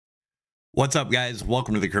What's up, guys?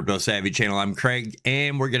 Welcome to the Crypto Savvy channel. I'm Craig,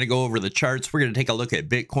 and we're going to go over the charts. We're going to take a look at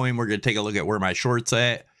Bitcoin. We're going to take a look at where my short's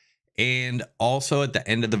at. And also at the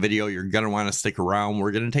end of the video, you're going to want to stick around.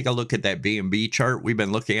 We're going to take a look at that BNB chart we've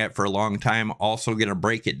been looking at for a long time. Also going to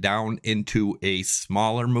break it down into a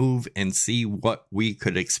smaller move and see what we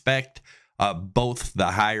could expect, both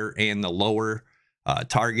the higher and the lower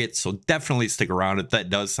targets. So definitely stick around if that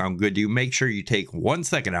does sound good to you. Make sure you take 1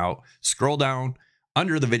 second out, scroll down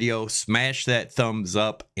under the video, smash that thumbs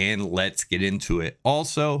up, and let's get into it.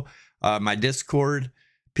 Also, my Discord,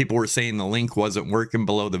 people were saying the link wasn't working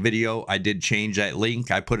below the video. I did change that link.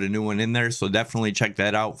 I put a new one in there, so definitely check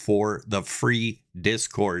that out for the free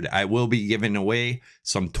Discord. I will be giving away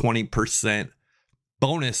some 20%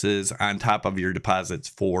 bonuses on top of your deposits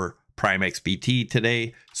for Prime XBT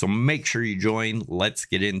today, so make sure you join. Let's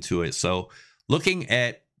get into it. So looking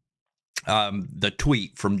at the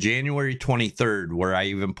tweet from January 23rd, where I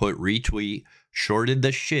even put retweet, shorted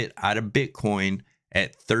the shit out of Bitcoin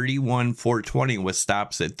at 31,420 with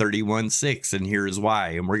stops at 31,600, and here's why.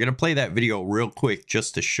 And we're going to play that video real quick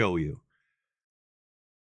just to show you.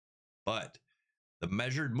 But the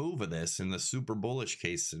measured move of this in the super bullish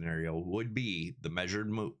case scenario would be the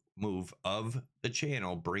measured move of the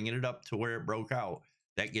channel, bringing it up to where it broke out.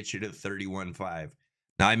 That gets you to 31.5.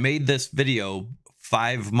 Now, I made this video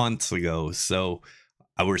 5 months ago, so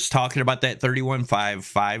I was talking about that 31.5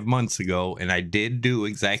 5 months ago, and I did do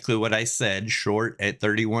exactly what I said, short at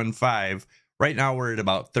 31.5. Right now, we're at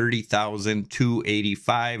about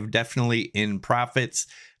 30,285, definitely in profits.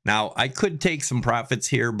 Now, I could take some profits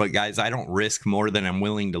here, but guys, I don't risk more than I'm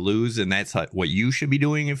willing to lose, and that's what you should be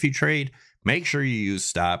doing if you trade. Make sure you use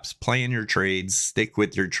stops, plan your trades, stick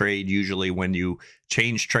with your trade. Usually when you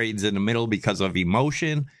change trades in the middle because of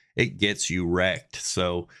emotion, it gets you wrecked.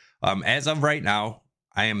 So as of right now,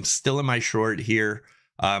 I am still in my short here.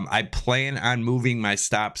 I plan on moving my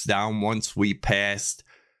stops down once we passed,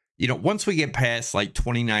 once we get past like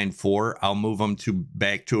 29.4, I'll move them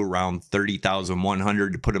back to around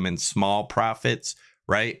 30,100 to put them in small profits,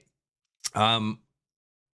 right?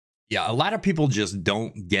 Yeah, a lot of people just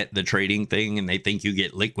don't get the trading thing, and they think you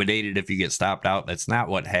get liquidated if you get stopped out. That's not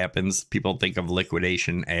what happens. People think of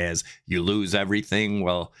liquidation as you lose everything.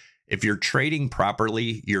 Well, if you're trading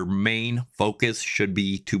properly, your main focus should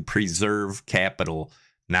be to preserve capital,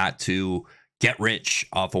 not to get rich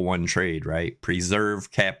off of one trade, right? Preserve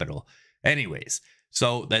capital. Anyways,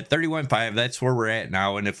 so that 31.5, that's where we're at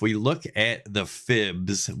now. And if we look at the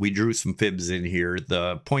fibs, we drew some fibs in here.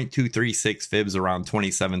 The 0.236 fibs around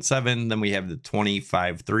 27.7. Then we have the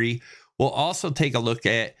 25.3. We'll also take a look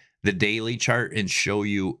at the daily chart and show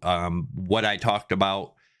you what I talked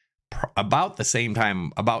about the same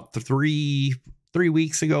time, about three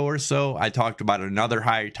weeks ago or so. I talked about another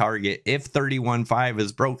high target if 31.5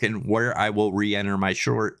 is broken, where I will re-enter my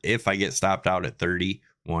short if I get stopped out at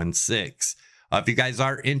 31.6. If you guys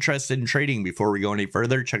are interested in trading, before we go any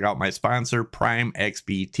further, check out my sponsor, Prime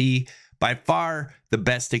XBT. By far the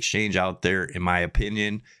best exchange out there, in my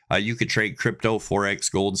opinion. You could trade crypto, forex,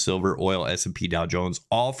 gold, silver, oil, S&P, Dow Jones,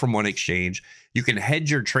 all from one exchange. You can hedge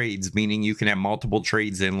your trades, meaning you can have multiple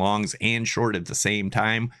trades in longs and short at the same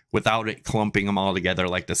time without it clumping them all together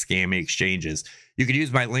like the scammy exchanges. You can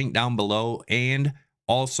use my link down below, and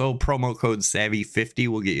also, promo code SAVVY50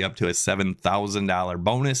 will get you up to a $7,000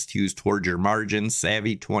 bonus to use towards your margins.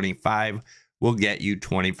 SAVVY25 will get you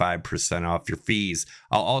 25% off your fees.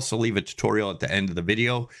 I'll also leave a tutorial at the end of the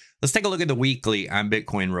video. Let's take a look at the weekly on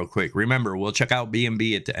Bitcoin real quick. Remember, we'll check out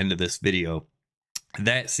BNB at the end of this video.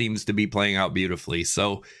 That seems to be playing out beautifully.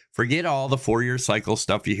 So forget all the 4-year cycle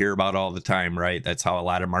stuff you hear about all the time, right? That's how a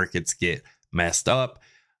lot of markets get messed up.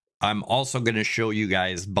 I'm also going to show you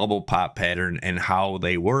guys bubble pop pattern and how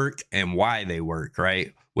they work and why they work,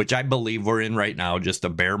 right? Which I believe we're in right now, just a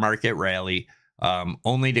bear market rally,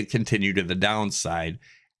 only to continue to the downside.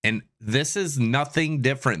 And this is nothing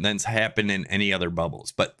different than's happened in any other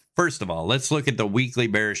bubbles. But first of all, let's look at the weekly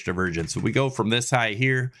bearish divergence. So we go from this high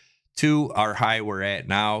here to our high we're at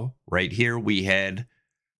now. Right here we had,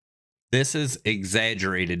 this is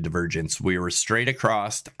exaggerated divergence. We were straight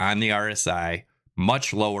across on the RSI,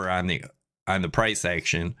 much lower on the price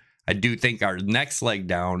action. I do think our next leg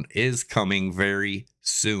down is coming very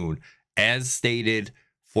soon. As stated,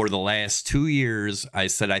 for the last 2 years, I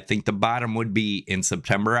said I think the bottom would be in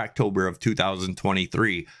September, October of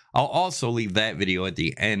 2023. I'll also leave that video at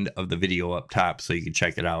the end of the video up top so you can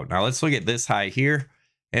check it out. Now let's look at this high here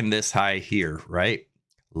and this high here, right?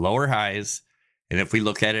 Lower highs. And if we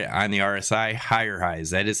look at it on the RSI, higher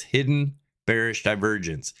highs. That is hidden bearish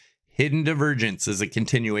divergence. Hidden divergence is a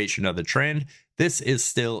continuation of the trend. This is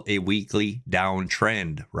still a weekly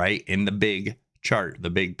downtrend, right? In the big chart, the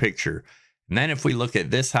big picture. And then if we look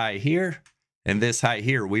at this high here and this high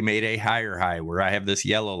here, we made a higher high where I have this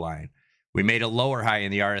yellow line. We made a lower high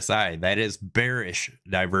in the RSI. That is bearish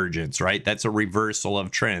divergence, right? That's a reversal of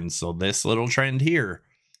trends. So this little trend here,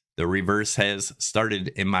 the reverse has started,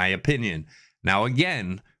 in my opinion. Now,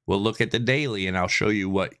 again, we'll look at the daily and I'll show you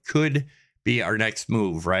what could be our next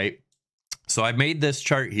move, right? So I made this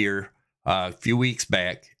chart here a few weeks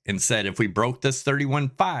back and said if we broke this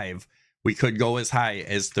 31.5, we could go as high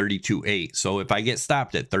as 32.8. So if I get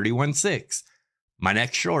stopped at 31.6, my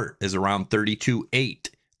next short is around 32.8.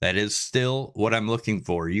 That is still what I'm looking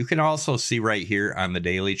for. You can also see right here on the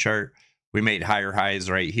daily chart, we made higher highs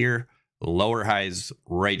right here, lower highs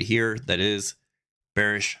right here. That is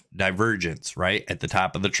bearish divergence, right? At the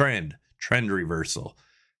top of the trend reversal.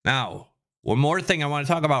 Now, one more thing I want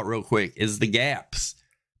to talk about real quick is the gaps.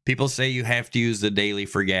 People say you have to use the daily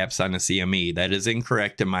for gaps on the CME. That is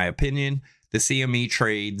incorrect in my opinion. The CME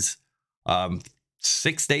trades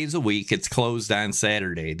 6 days a week. It's closed on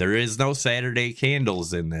Saturday. There is no Saturday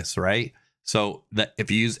candles in this, right? So if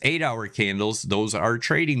you use 8-hour candles, those are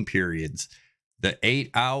trading periods. The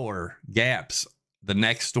 8-hour gaps, the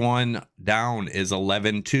next one down is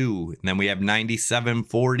 11.2. And then we have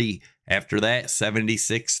 97.40. After that,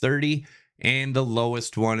 76.30. And the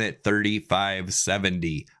lowest one at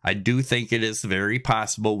 35.70. I do think it is very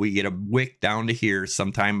possible we get a wick down to here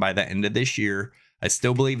sometime by the end of this year. I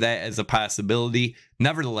still believe that as a possibility.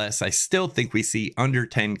 Nevertheless, I still think we see under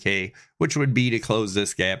 10K, which would be to close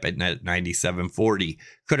this gap at 97.40.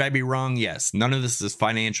 Could I be wrong? Yes. None of this is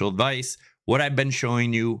financial advice. What I've been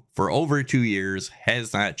showing you for over 2 years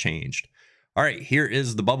has not changed. All right, here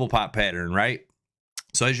is the bubble pop pattern, right?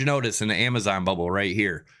 So as you notice in the Amazon bubble right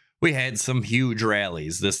here, we had some huge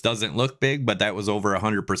rallies. This doesn't look big, but that was over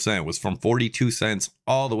 100%. It was from 42 cents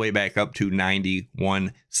all the way back up to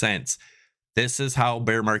 91 cents. This is how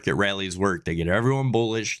bear market rallies work. They get everyone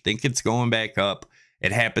bullish, think it's going back up.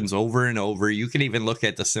 It happens over and over. You can even look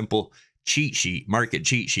at the simple cheat sheet, market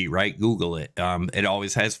cheat sheet, right? Google it. It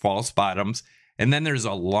always has false bottoms. And then there's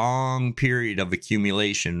a long period of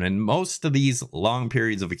accumulation. And most of these long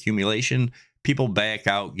periods of accumulation, people back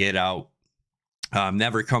out, get out,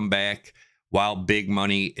 never come back, while big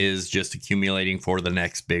money is just accumulating for the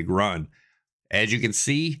next big run. As you can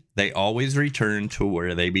see, they always return to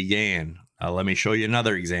where they began. Let me show you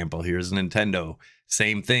another example. Here's Nintendo.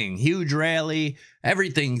 Same thing. Huge rally.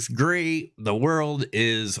 Everything's great. The world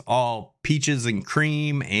is all peaches and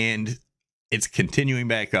cream and it's continuing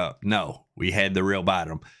back up. No, we had the real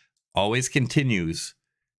bottom. Always continues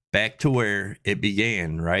back to where it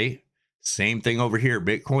began, right? Same thing over here.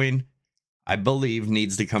 Bitcoin, I believe,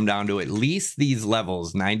 needs to come down to at least these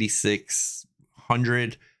levels,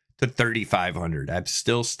 9,600 to 3,500. I'm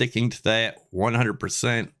still sticking to that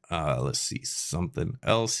 100%. Let's see something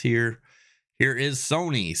else here. Here is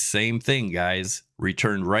Sony. Same thing, guys.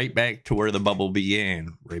 Returned right back to where the bubble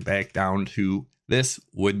began. Right back down to this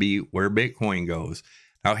would be where Bitcoin goes.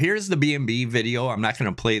 Now, here's the BNB video. I'm not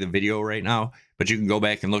going to play the video right now, but you can go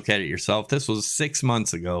back and look at it yourself. This was 6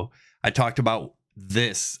 months ago. I talked about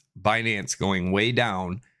this Binance going way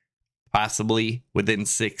down, possibly within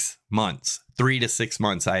 6 months. 3 to 6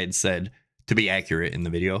 months, I had said, to be accurate in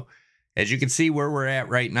the video. As you can see where we're at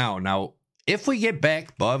right now. Now, if we get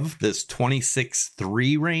back above this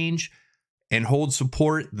 26.3 range and hold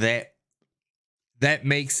support, that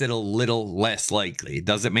makes it a little less likely. It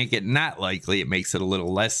doesn't make it not likely. It makes it a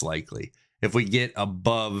little less likely. If we get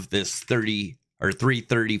above this 30 or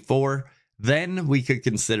 334, then we could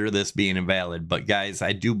consider this being invalid. But guys,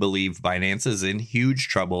 I do believe Binance is in huge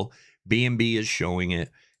trouble. BNB is showing it.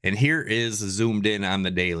 And here is zoomed in on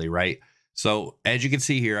the daily, right? So as you can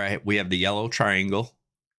see here, we have the yellow triangle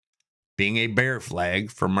being a bear flag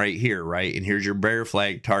from right here, right? And here's your bear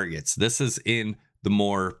flag targets. This is in the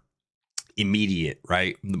more immediate,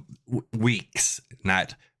 right? Weeks,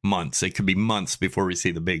 not months. It could be months before we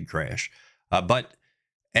see the big crash. But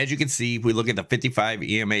as you can see, we look at the 55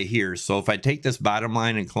 EMA here. So if I take this bottom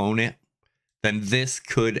line and clone it, then this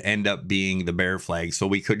could end up being the bear flag. So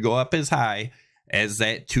we could go up as high as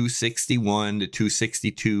that 261 to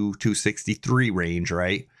 262, 263 range,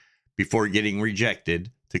 right? Before getting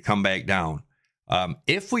rejected to come back down.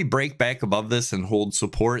 If we break back above this and hold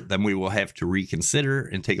support, then we will have to reconsider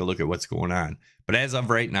and take a look at what's going on. But as of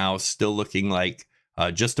right now, still looking like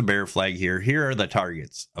just a bear flag here. Here are the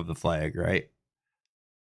targets of the flag, right?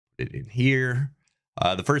 Put it in here.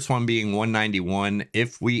 The first one being 191.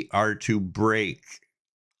 If we are to break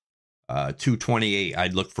 228,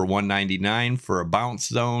 I'd look for 199 for a bounce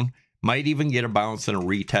zone. Might even get a bounce and a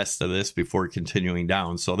retest of this before continuing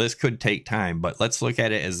down. So this could take time, but let's look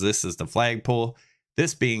at it as this is the flagpole,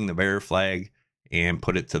 this being the bear flag, and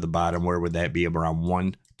put it to the bottom. Where would that be? Around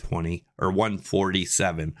 120 or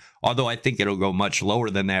 147. Although I think it'll go much lower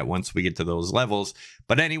than that once we get to those levels.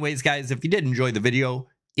 But anyways, guys, if you did enjoy the video,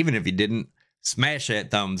 even if you didn't, smash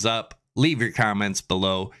that thumbs up. Leave your comments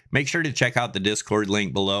below. Make sure to check out the Discord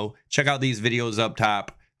link below. Check out these videos up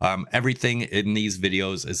top. Everything in these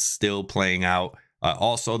videos is still playing out.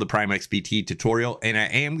 Also, the Prime XBT tutorial. And I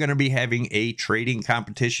am going to be having a trading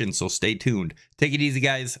competition, so stay tuned. Take it easy,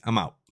 guys. I'm out.